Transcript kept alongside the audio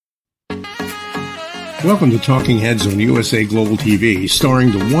Welcome to Talking Heads on USA Global TV,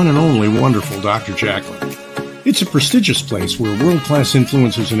 starring the one and only wonderful Dr. Jacqueline. It's a prestigious place where world-class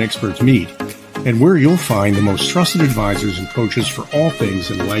influencers and experts meet, and where you'll find the most trusted advisors and coaches for all things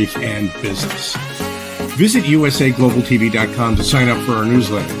in life and business. Visit usaglobaltv.com to sign up for our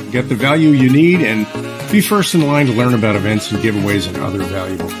newsletter, get the value you need, and be first in line to learn about events and giveaways and other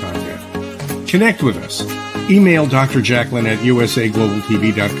valuable content. Connect with us. Email Dr. Jacqueline at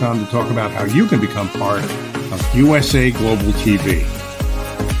usaglobaltv.com to talk about how you can become part of USA Global TV.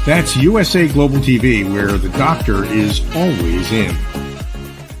 That's USA Global TV, where the doctor is always in.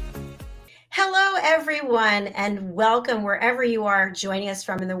 Hello, everyone, and welcome wherever you are joining us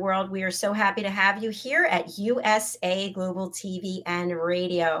from in the world. We are so happy to have you here at USA Global TV and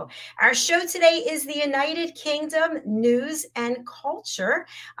Radio. Our show today is the United Kingdom News and Culture.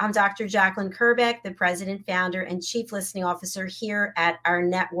 I'm Dr. Jacqueline Kerbeck, the president, founder, and chief listening officer here at our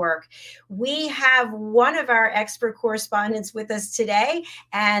network. We have one of our expert correspondents with us today,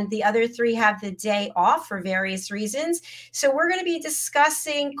 and the other three have the day off for various reasons. So we're going to be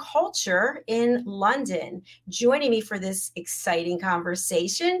discussing culture in London. Joining me for this exciting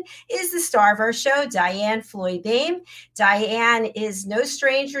conversation is the star of our show, Diane Floyd-Bame. Diane is no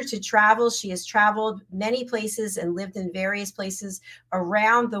stranger to travel. She has traveled many places and lived in various places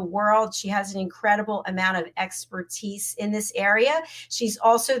around the world. She has an incredible amount of expertise in this area. She's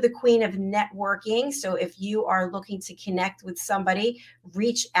also the queen of networking. So if you are looking to connect with somebody,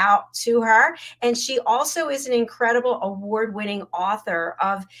 reach out to her. And she also is an incredible award-winning author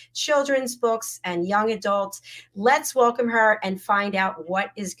of children's books and young adults. Let's welcome her and find out what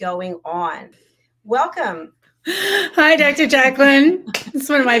is going on. Welcome. Hi, Dr. Jacqueline. It's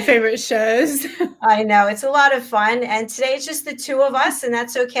one of my favorite shows. I know, it's a lot of fun. And today it's just the two of us, and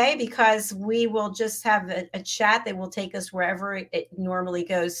that's okay because we will just have a chat that will take us wherever it normally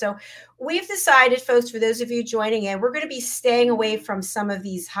goes. So we've decided, folks, for those of you joining in, we're going to be staying away from some of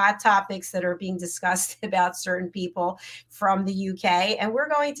these hot topics that are being discussed about certain people from the UK. And we're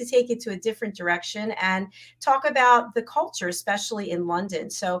going to take it to a different direction and talk about the culture, especially in London.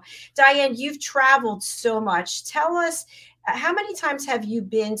 So Diane, you've traveled so much. Tell us, how many times have you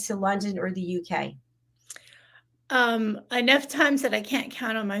been to London or the UK? Enough times that I can't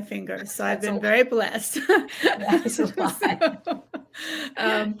count on my fingers. So I've been very blessed. That's a lot.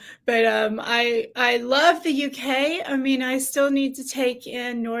 I love the UK. I mean, I still need to take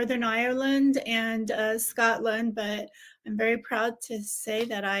in Northern Ireland and Scotland, but I'm very proud to say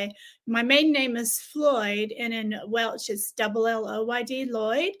that my maiden name is Floyd, and in Welsh it's Lloyd,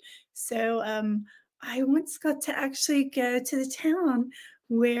 Lloyd. So I once got to actually go to the town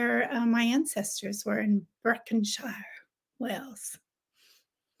where my ancestors were in Berkshire, Wales.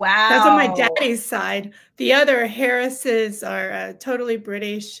 Wow. That's on my daddy's side. The other Harrises are totally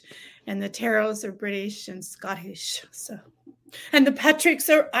British, and the Terrells are British and Scottish. So, and the Patricks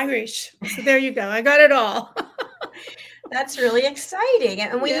are Irish. So there you go. I got it all. That's really exciting.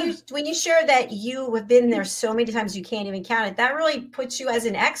 And when you share that you have been there so many times you can't even count it, that really puts you as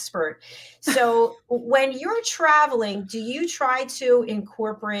an expert. So when you're traveling, do you try to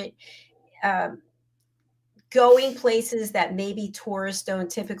incorporate going places that maybe tourists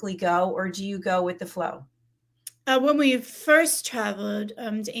don't typically go, or do you go with the flow? When we first traveled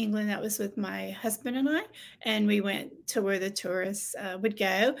to England, that was with my husband and we went to where the tourists would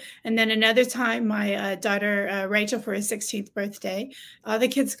go. And then another time, my daughter, Rachel, for her 16th birthday, the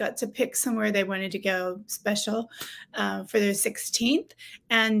kids got to pick somewhere they wanted to go special for their 16th.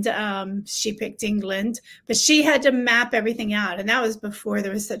 And she picked England, but she had to map everything out. And that was before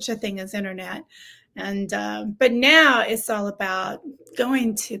there was such a thing as internet. And but now it's all about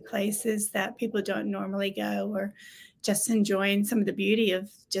going to places that people don't normally go, or just enjoying some of the beauty of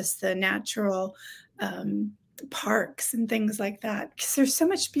just the natural parks and things like that, because there's so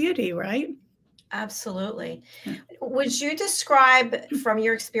much beauty, right? Absolutely. Would you describe, from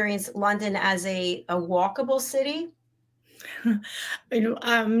your experience, London as a walkable city?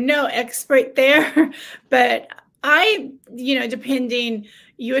 I'm no expert there, but depending,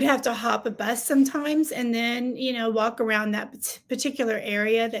 you would have to hop a bus sometimes and then, walk around that particular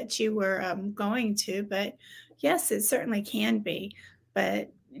area that you were going to. But yes, it certainly can be.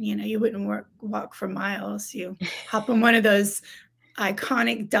 But, you wouldn't walk for miles. You hop on one of those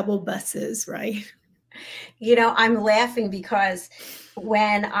iconic double buses, right? I'm laughing because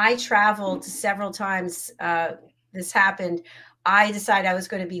when I traveled several times, this happened, I decided I was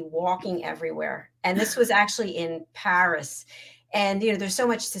going to be walking everywhere. And this was actually in Paris. And, there's so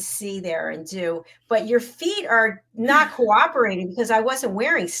much to see there and do, but your feet are not cooperating because I wasn't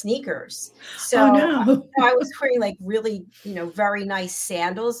wearing sneakers. So Oh no. I was wearing like really, very nice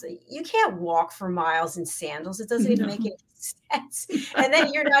sandals. You can't walk for miles in sandals. It doesn't even make No. any sense. And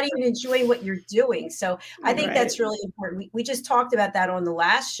then you're not even enjoying what you're doing. So I think that's Right. really important. We just talked about that on the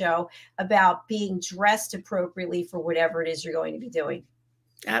last show about being dressed appropriately for whatever it is you're going to be doing.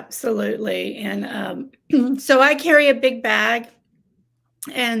 Absolutely. And so I carry a big bag.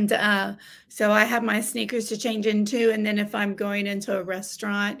 And so I have my sneakers to change into. And then if I'm going into a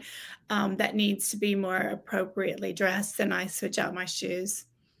restaurant that needs to be more appropriately dressed, then I switch out my shoes.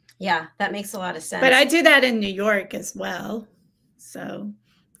 Yeah, that makes a lot of sense. But I do that in New York as well. So,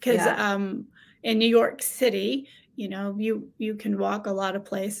 because in New York City, you can walk a lot of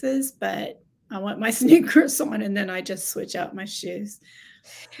places, but I want my sneakers on and then I just switch out my shoes.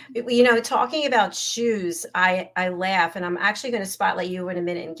 Talking about shoes, I laugh, and I'm actually going to spotlight you in a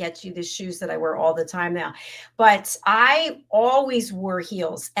minute and get you the shoes that I wear all the time now. But I always wore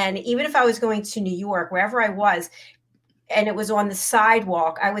heels. And even if I was going to New York, wherever I was, and it was on the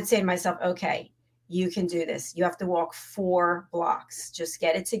sidewalk, I would say to myself, okay, you can do this. You have to walk 4 blocks. Just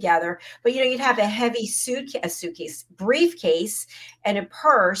get it together. But, you'd have a heavy suitcase, briefcase, and a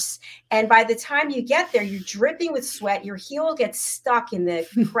purse. And by the time you get there, you're dripping with sweat. Your heel gets stuck in the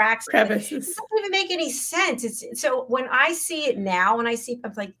cracks. Crevices. It doesn't even make any sense. So when I see it now, I'm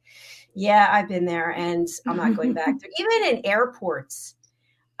like, yeah, I've been there and I'm not going back there. Even in airports,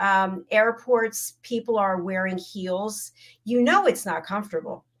 people are wearing heels. It's not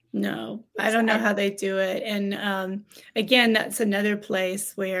comfortable. No, I don't know how they do it. And again, that's another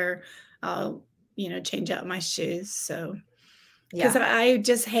place where I'll, change out my shoes. So, because I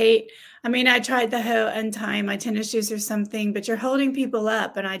just hate, I tried the whole untie my tennis shoes or something, but you're holding people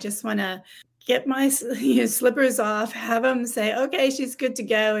up and I just want to get my slippers off, have them say, okay, she's good to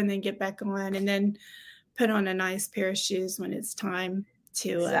go. And then get back on and then put on a nice pair of shoes when it's time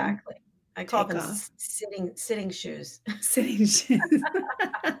to exactly. I call them sitting shoes. Sitting shoes.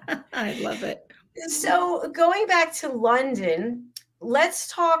 I love it. So going back to London, let's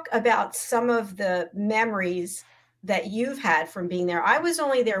talk about some of the memories that you've had from being there. I was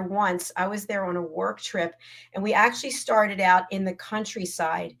only there once. I was there on a work trip, and we actually started out in the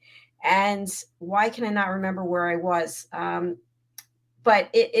countryside. And why can I not remember where I was? But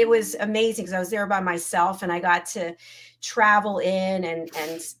it was amazing because I was there by myself, and I got to travel in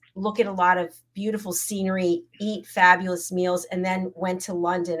and look at a lot of beautiful scenery, eat fabulous meals, and then went to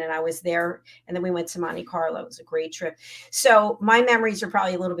London, and I was there, and then we went to Monte Carlo. It was a great trip. So my memories are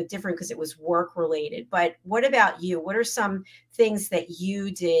probably a little bit different because it was work related. But what about you? What are some things that you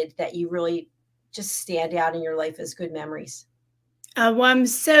did that you really just stand out in your life as good memories? Well, I'm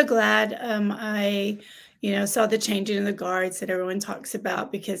so glad I, saw the changing of the guards that everyone talks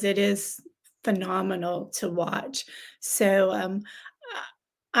about because it is phenomenal to watch. So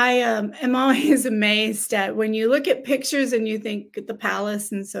I am always amazed at when you look at pictures and you think the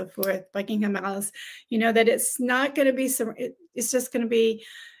palace and so forth, Buckingham Palace, that it's not going to be it's not going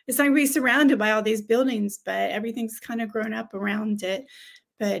to be surrounded by all these buildings, but everything's kind of grown up around it.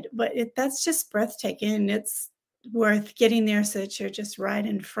 But that's just breathtaking. It's worth getting there so that you're just right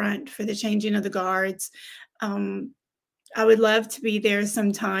in front for the changing of the guards. I would love to be there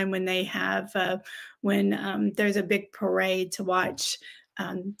sometime when they have when there's a big parade to watch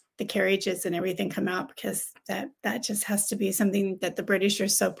the carriages and everything come out, because that just has to be something that the British are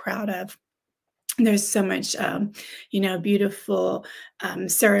so proud of. There's so much, beautiful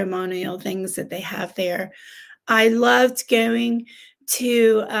ceremonial things that they have there. I loved going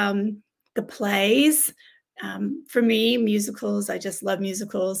to the plays. For me, musicals, I just love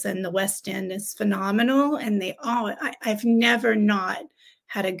musicals, and the West End is phenomenal. And I've never not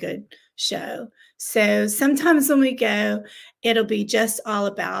had a good show. So sometimes when we go, it'll be just all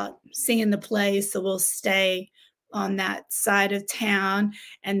about seeing the play. So we'll stay on that side of town.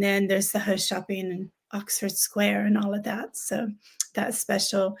 And then there's the host shopping in Oxford Square and all of that. So that's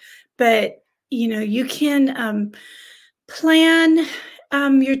special. But, you can plan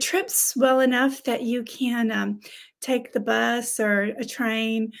your trips well enough that you can take the bus or a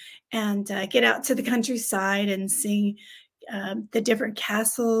train and get out to the countryside and see the different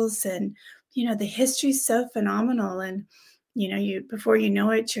castles. And, the history is so phenomenal. And, before you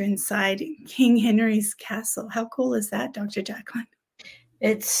know it, you're inside King Henry's castle. How cool is that, Dr. Jacqueline?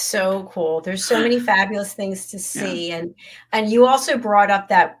 It's so cool. There's so many fabulous things to see. Yeah. And you also brought up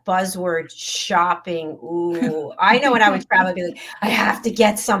that buzzword shopping. Ooh, I know when I would travel, I'd be like, I have to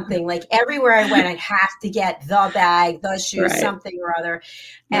get something. Like everywhere I went, I'd have to get the bag, the shoes, something or other.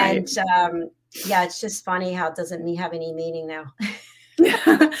 And yeah, it's just funny how it doesn't have any meaning now.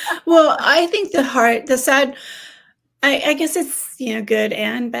 Well, I think the sad, I guess it's, good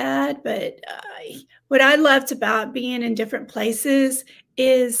and bad, but what I loved about being in different places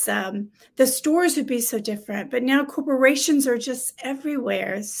is the stores would be so different, but now corporations are just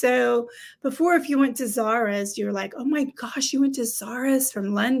everywhere. So before, if you went to Zara's, you're like, oh my gosh, you went to Zara's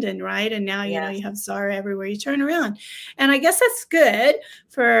from London, right? And now, you have Zara everywhere you turn around. And I guess that's good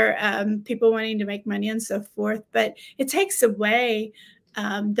for people wanting to make money and so forth, but it takes away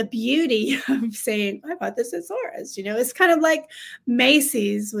the beauty of saying, I bought this at Zara's. It's kind of like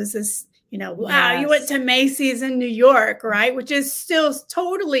Macy's was this, wow, you went to Macy's in New York, right? Which is still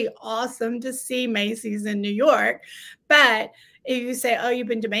totally awesome to see Macy's in New York. But if you say, oh, you've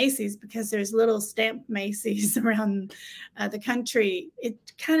been to Macy's, because there's little stamp Macy's around the country, it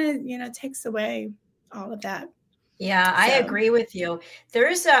kind of, takes away all of that. Yeah, I agree with you.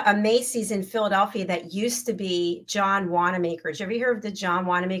 There's a Macy's in Philadelphia that used to be John Wanamaker's. Have you ever heard of the John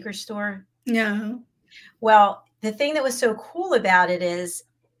Wanamaker store? No. Well, the thing that was so cool about it is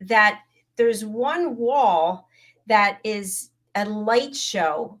that there's one wall that is a light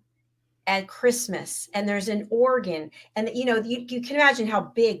show at Christmas, and there's an organ, and you can imagine how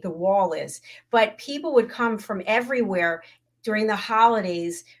big the wall is, but people would come from everywhere during the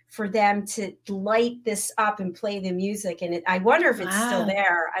holidays for them to light this up and play the music. And I wonder if it's still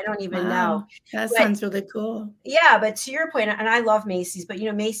there. I don't even know. That sounds really cool. Yeah. But to your point, and I love Macy's, but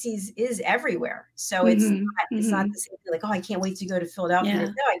Macy's is everywhere. So it's not the same thing. Like, oh, I can't wait to go to Philadelphia.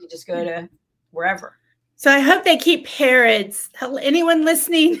 No, I can just go to wherever. So I hope they keep Harrods. Anyone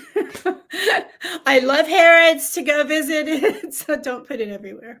listening? I love Harrods to go visit it. So don't put it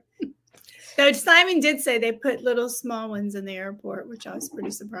everywhere. So Simon did say they put little small ones in the airport, which I was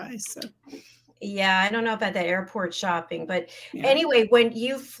pretty surprised. So, yeah, I don't know about that airport shopping, but anyway, when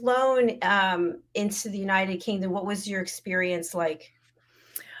you've flown into the United Kingdom, what was your experience like?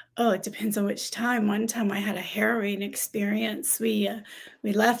 Oh, it depends on which time. One time I had a harrowing experience. We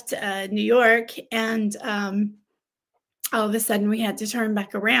left New York, and all of a sudden we had to turn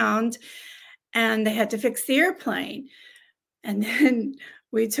back around, and they had to fix the airplane, and then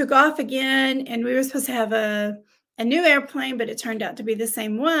we took off again, and we were supposed to have a new airplane, but it turned out to be the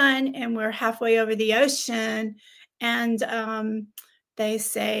same one. And we're halfway over the ocean, and they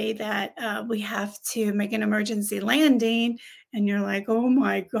say that we have to make an emergency landing. And you're like, oh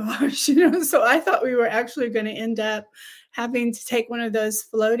my gosh, So I thought we were actually going to end up having to take one of those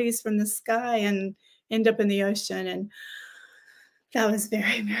floaties from the sky and end up in the ocean. And that was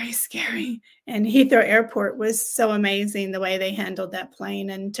very, very scary. And Heathrow Airport was so amazing, the way they handled that plane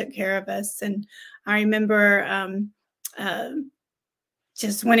and took care of us. And I remember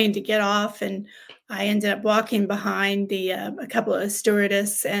just wanting to get off, and I ended up walking behind a couple of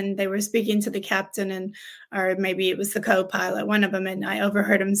stewardess, and they were speaking to the captain, or maybe it was the co-pilot, one of them, and I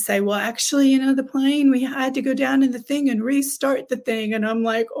overheard him say, well, actually, the plane, we had to go down in the thing and restart the thing. And I'm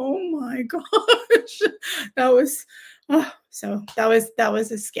like, oh my gosh, so that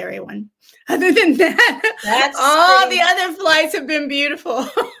was a scary one. Other than that, all the other flights have been beautiful.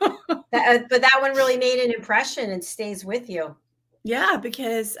 But that one really made an impression and stays with you. Yeah,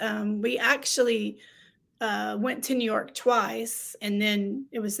 because we actually went to New York twice, and then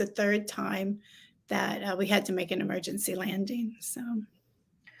it was the third time that we had to make an emergency landing. So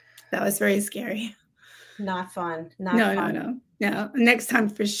that was very scary. Not fun. No. Next time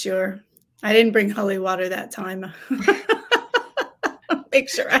for sure. I didn't bring holy water that time. Make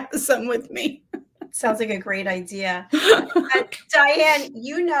sure I have some with me. Sounds like a great idea. Diane,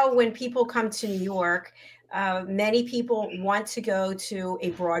 when people come to New York, many people want to go to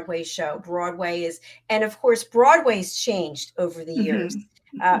a Broadway show. And of course, Broadway's changed over the years.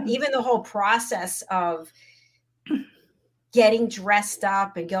 Even the whole process of getting dressed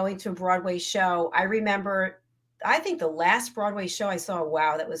up and going to a Broadway show. I remember, I think the last Broadway show I saw,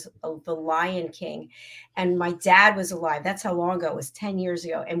 that was The Lion King. And my dad was alive. That's how long ago. It was 10 years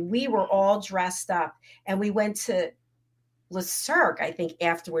ago. And we were all dressed up, and we went to Le Cirque, I think,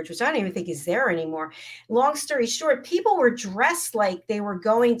 afterwards, which I don't even think is there anymore. Long story short, people were dressed like they were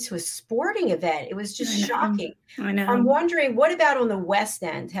going to a sporting event. It was just shocking. I know. I'm wondering, what about on the West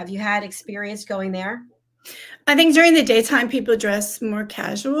End? Have you had experience going there? I think during the daytime, people dress more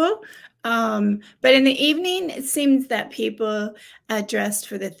casual. But in the evening, it seems that people dressed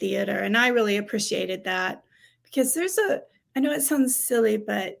for the theater. And I really appreciated that, because there's I know it sounds silly,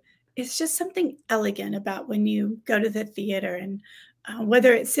 but it's just something elegant about when you go to the theater. And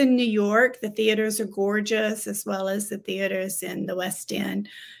whether it's in New York, the theaters are gorgeous, as well as the theaters in the West End.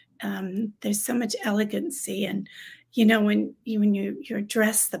 There's so much elegancy. And, you're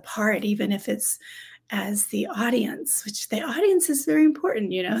dressed the part, even if it's as the audience, which the audience is very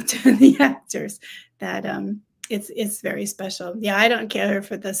important, to the actors, that it's very special. Yeah, I don't care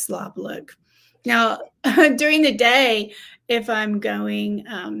for the slob look. Now, during the day, if I'm going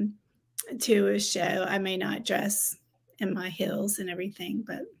to a show, I may not dress in my heels and everything,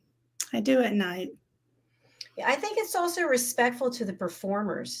 but I do at night. Yeah, I think it's also respectful to the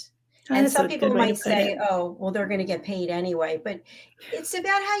performers. Oh, and that's some a people good way to might put say, it. oh, well, they're going to get paid anyway. But it's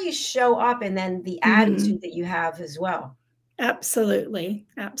about how you show up and then the Mhm. attitude that you have as well. Absolutely.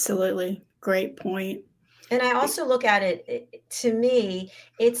 Absolutely. Great point. And I also look at it, to me,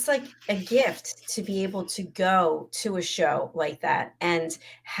 it's like a gift to be able to go to a show like that and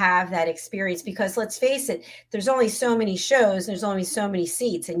have that experience. Because let's face it, there's only so many shows, there's only so many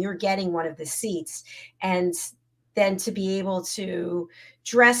seats, and you're getting one of the seats. And then to be able to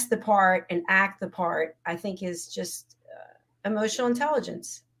dress the part and act the part, I think is just emotional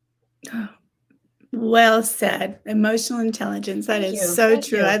intelligence. Oh, well said. Emotional intelligence. That Thank is you. so Thank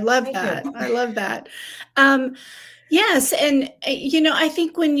true. you. I love Thank that. you. I love that. Yes. And, I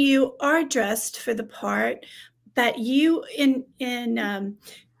think when you are dressed for the part, that you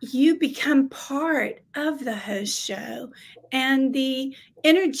you become part of the host show, and the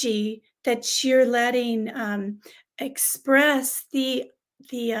energy that you're letting express, the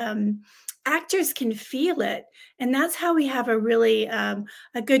actors can feel it. And that's how we have a really a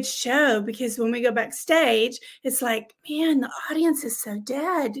good show, because when we go backstage, it's like, man, the audience is so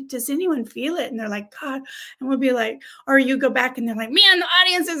dead. Does anyone feel it? And they're like, God. And we'll be like, or you go back and they're like, man, the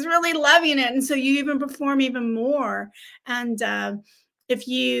audience is really loving it. And so you even perform even more. And if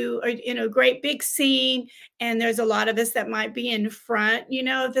you are in a great big scene, and there's a lot of us that might be in front,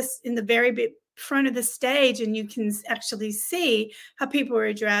 this in the very big front of the stage, and you can actually see how people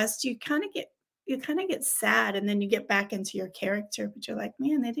are dressed, you kind of get sad, and then you get back into your character, but you're like,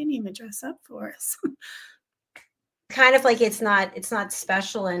 man, they didn't even dress up for us. Kind of like it's not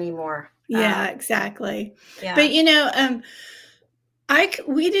special anymore. Yeah, exactly. Yeah. But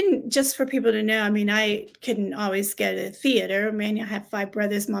we didn't, just for people to know, I mean, I couldn't always go to the theater. I mean, I have 5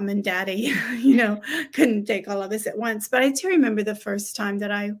 brothers, mom and daddy, couldn't take all of us at once. But I do remember the first time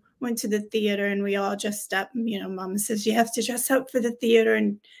that I went to the theater and we all dressed up. Mama says, you have to dress up for the theater.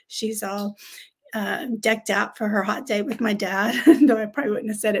 And she's all decked out for her hot date with my dad, though I probably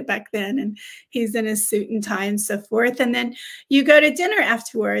wouldn't have said it back then. And he's in his suit and tie and so forth. And then you go to dinner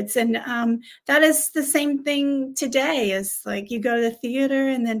afterwards. And that is the same thing today. Is like you go to the theater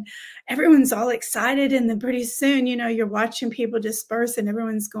and then everyone's all excited. And then pretty soon, you're watching people disperse and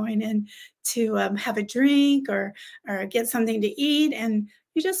everyone's going in to have a drink or get something to eat. And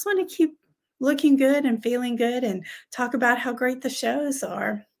you just want to keep looking good and feeling good and talk about how great the shows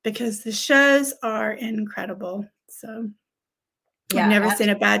are, because the shows are incredible. So yeah, I've never seen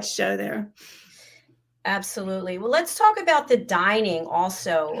a bad show there. Absolutely. Well, let's talk about the dining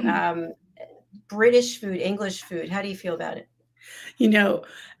also. British food, English food. How do you feel about it? No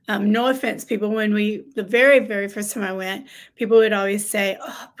offense, people, when the very, very first time I went, people would always say,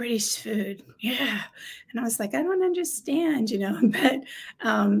 oh, British food. Yeah. And I was like, I don't understand, but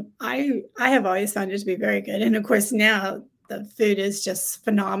I have always found it to be very good. And of course, now the food is just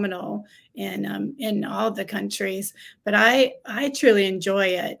phenomenal in all the countries, but I truly enjoy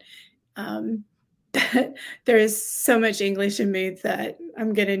it. There's so much English in me that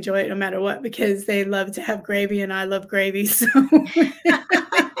I'm going to enjoy it no matter what, because they love to have gravy and I love gravy. So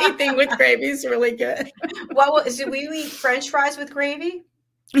anything with gravy is really good. Well, so will you eat French fries with gravy?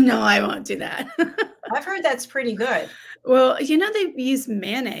 No, I won't do that. I've heard that's pretty good. Well, they use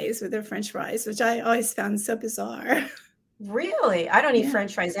mayonnaise with their French fries, which I always found so bizarre. Really? I don't eat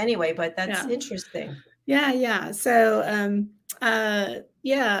French fries anyway, but that's interesting. Yeah. So,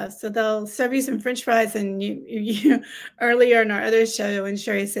 so they'll serve you some French fries, and you earlier in our other show, when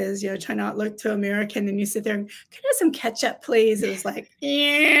Sherry says, try not look too American, and you sit there and, can I have some ketchup, please? It was like,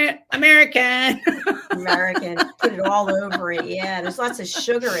 yeah, American. American. Put it all over it. Yeah, there's lots of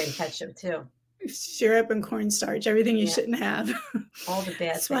sugar in ketchup too. Syrup and cornstarch, everything you shouldn't have. All the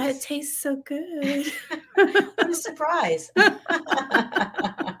bad That's why it tastes so good. What a surprise.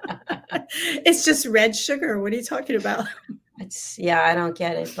 It's just red sugar. What are you talking about? I don't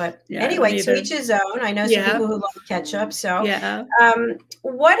get it. But anyway, to each his own. I know some people who love ketchup. So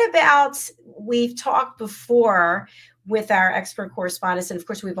what about, we've talked before with our expert correspondents, and of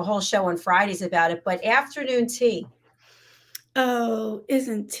course we have a whole show on Fridays about it, but afternoon tea. Oh,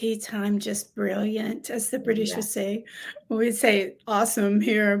 isn't tea time just brilliant, as the British would say? We say awesome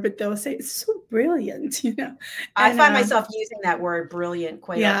here, but they'll say it's so brilliant, I And find myself using that word brilliant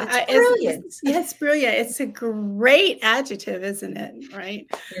quite often. yeah, It's brilliant. yeah, it's brilliant. It's a great adjective, isn't it? Right?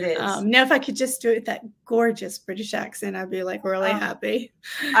 It is. Now, if I could just do it with that gorgeous British accent, I'd be like really happy.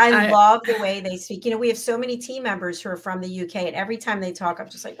 I I love the way they speak. We have so many team members who are from the UK, and every time they talk, I'm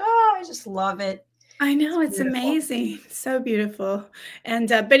just like, oh, I just love it. I know, it's Beautiful. amazing. So beautiful. And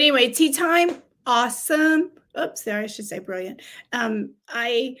but anyway, tea time, awesome. Oops, there I should say brilliant.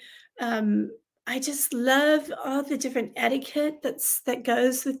 I I just love all the different etiquette that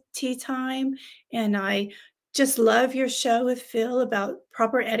goes with tea time. And I just love your show with Phil about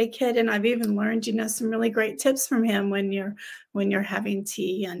proper etiquette. And I've even learned, some really great tips from him when you're having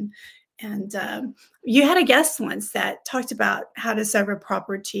tea. And you had a guest once that talked about how to serve a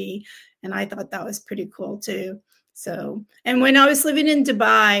proper tea. And I thought that was pretty cool too. So, and when I was living in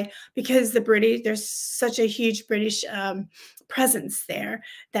Dubai, because there's such a huge British presence there,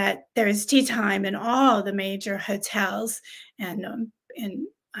 that there's tea time in all the major hotels, and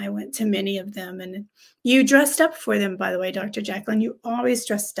I went to many of them. And you dressed up for them, by the way, Dr. Jacqueline. You always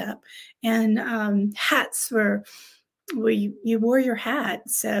dressed up, and hats were. Well, you wore your hat,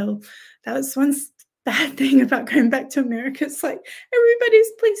 so that was one bad thing about going back to America. It's like,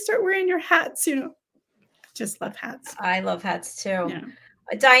 please start wearing your hats. Just love hats. I love hats too. Yeah.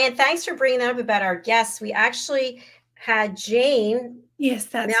 Diane, thanks for bringing that up about our guests. We actually had Jane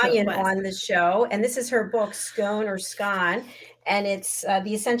Malian on the show, and this is her book, Scone or Scone, and it's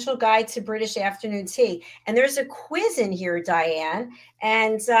The Essential Guide to British Afternoon Tea. And there's a quiz in here, Diane.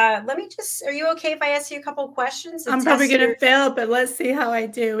 And are you okay if I ask you a couple of questions? I'm probably going to fail, but let's see how I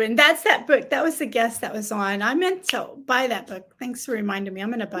do. And that's that book. That was the guest that was on. I meant to buy that book. Thanks for reminding me. I'm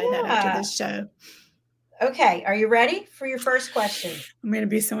going to buy that after this show. Okay. Are you ready for your first question? I'm going to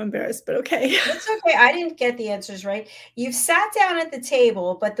be so embarrassed, but okay. It's okay. I didn't get the answers right. You've sat down at the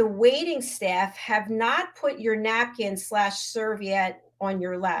table, but the waiting staff have not put your napkin/serviette on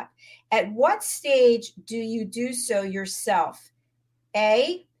your lap. At what stage do you do so yourself?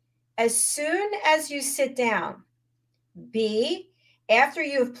 A, as soon as you sit down. B, after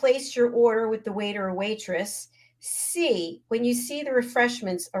you have placed your order with the waiter or waitress. C, when you see the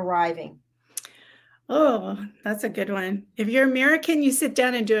refreshments arriving. Oh, that's a good one. If you're American, you sit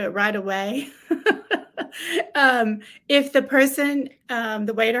down and do it right away. If the person,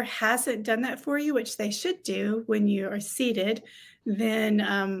 the waiter hasn't done that for you, which they should do when you are seated, then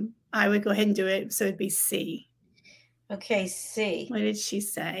I would go ahead and do it. So it'd be C. Okay, C. What did she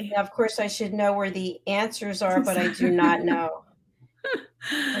say? Now, of course, I should know where the answers are, but I do not know.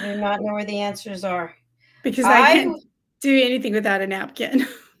 I do not know where the answers are. Because I can't do anything without a napkin.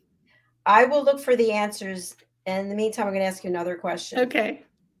 I will look for the answers. In the meantime, I'm going to ask you another question. Okay.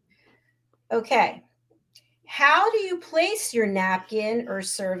 Okay. How do you place your napkin or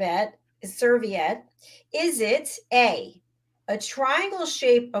serviette? Is it A, a triangle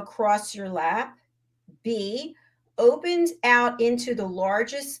shape across your lap? B, opened out into the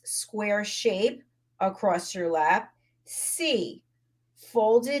largest square shape across your lap? C,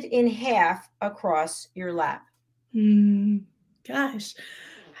 folded in half across your lap? Gosh.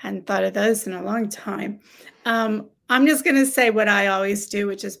 Hadn't thought of those in a long time. I'm just going to say what I always do,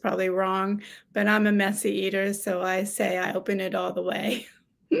 which is probably wrong, but I'm a messy eater, so I say I open it all the way.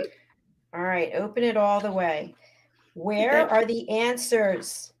 All right, open it all the way. Where are the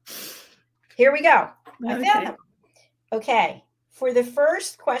answers? Here we go. I found them. Okay, for the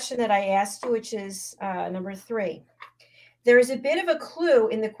first question that I asked you, which is number 3. There is a bit of a clue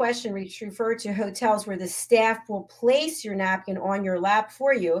in the question which referred to hotels where the staff will place your napkin on your lap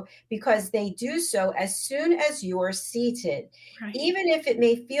for you because they do so as soon as you are seated. Right. Even if it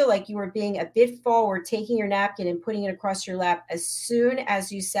may feel like you are being a bit forward, taking your napkin and putting it across your lap as soon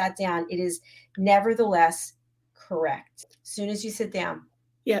as you sat down, it is nevertheless correct. As soon as you sit down.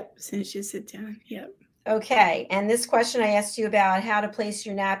 Yep, as soon as you sit down. Yep. Okay, and this question I asked you about how to place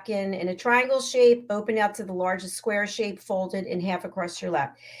your napkin in a triangle shape, open out to the largest square shape, folded in half across your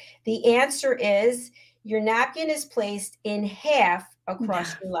lap. The answer is your napkin is placed in half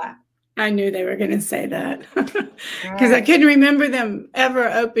across your lap. I knew they were going to say that because I couldn't remember them ever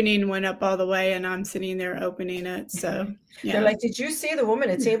opening one up all the way, and I'm sitting there opening it. So yeah. They're like, did you see the woman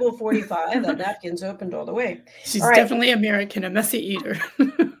at table 45? That napkin's opened all the way. She's definitely American, a messy eater.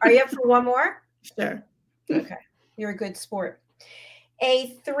 Are you up for one more? Sure. Okay, you're a good sport.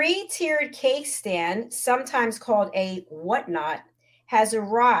 A 3-tiered cake stand, sometimes called a whatnot, has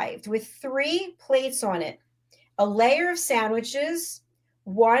arrived with 3 plates on it, a layer of sandwiches,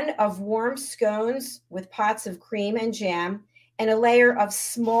 one of warm scones with pots of cream and jam, and a layer of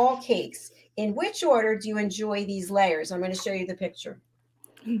small cakes. In which order do you enjoy these layers? I'm going to show you the picture.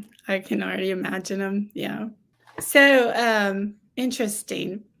 I can already imagine them. Yeah. So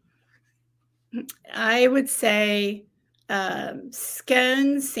interesting. I would say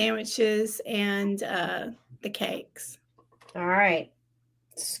scones, sandwiches, and the cakes. All right.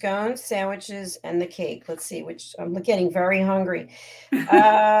 Scones, sandwiches, and the cake. Let's see, which I'm getting very hungry.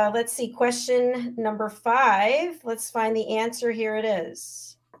 Let's see. Question number 5. Let's find the answer. Here it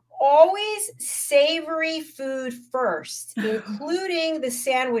is. Always savory food first, including the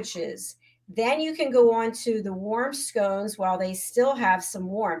sandwiches. Then you can go on to the warm scones while they still have some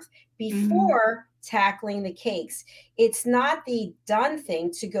warmth before tackling the cakes. It's not the done thing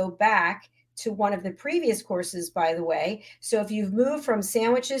to go back to one of the previous courses, by the way. So if you've moved from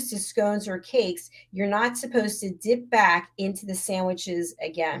sandwiches to scones or cakes, you're not supposed to dip back into the sandwiches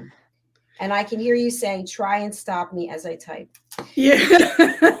again. And I can hear you saying, try and stop me as I type. Yeah.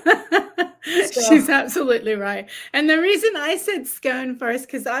 She's absolutely right. And the reason I said scone first,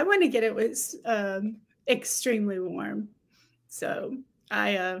 because I want to get it was extremely warm. So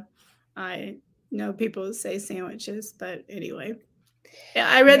I know people say sandwiches, but anyway.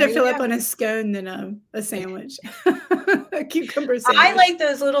 Yeah, I'd rather fill up on a scone than a sandwich. A cucumber sandwich. I like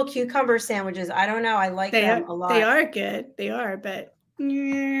those little cucumber sandwiches. I don't know. I like them a lot. They are good. They are, but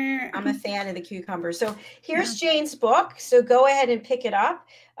I'm a fan of the cucumber. So here's Jane's book. So go ahead and pick it up.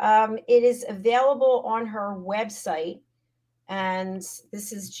 It is available on her website. And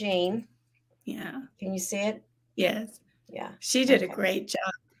this is Jane. Yeah. Can you see it? Yes. Yeah. She did a great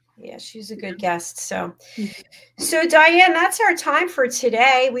job. Yeah, she's a good guest. So Diane, that's our time for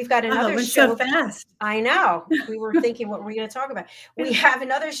today. We've got another show. So fast. I know. We were thinking, what were we going to talk about? We have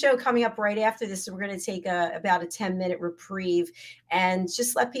another show coming up right after this. So we're going to take about a 10-minute reprieve and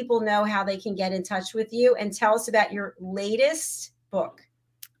just let people know how they can get in touch with you and tell us about your latest book.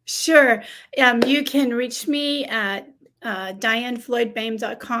 Sure. You can reach me at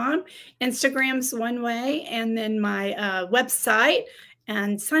DianeFloydBame.com. Instagram's one way, and then my website.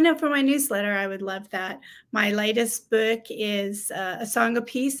 And sign up for my newsletter. I would love that. My latest book is A Song of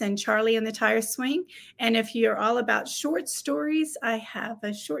Peace and Charlie and the Tire Swing. And if you're all about short stories, I have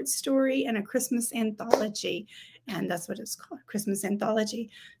a short story and a Christmas anthology. And that's what it's called, Christmas Anthology.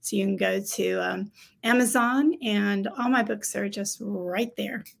 So you can go to Amazon, and all my books are just right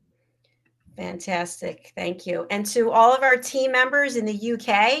there. Fantastic. Thank you. And to all of our team members in the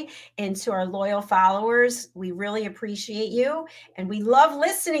UK and to our loyal followers, we really appreciate you. And we love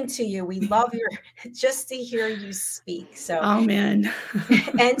listening to you. We love just to hear you speak. So, amen.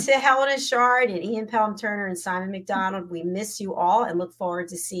 And to Helena Shard and Ian Pelham Turner and Simon McDonald, we miss you all and look forward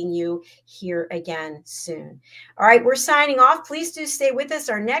to seeing you here again soon. All right, we're signing off. Please do stay with us.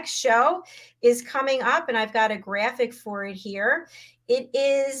 Our next show is coming up, and I've got a graphic for it here. It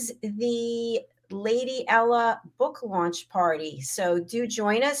is the Lady Ella book launch party. So do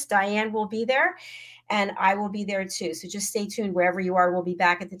join us. Diane will be there, and I will be there too. So just stay tuned wherever you are. We'll be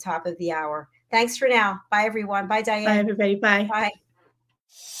back at the top of the hour. Thanks for now. Bye, everyone. Bye, Diane. Bye, everybody. Bye. Bye.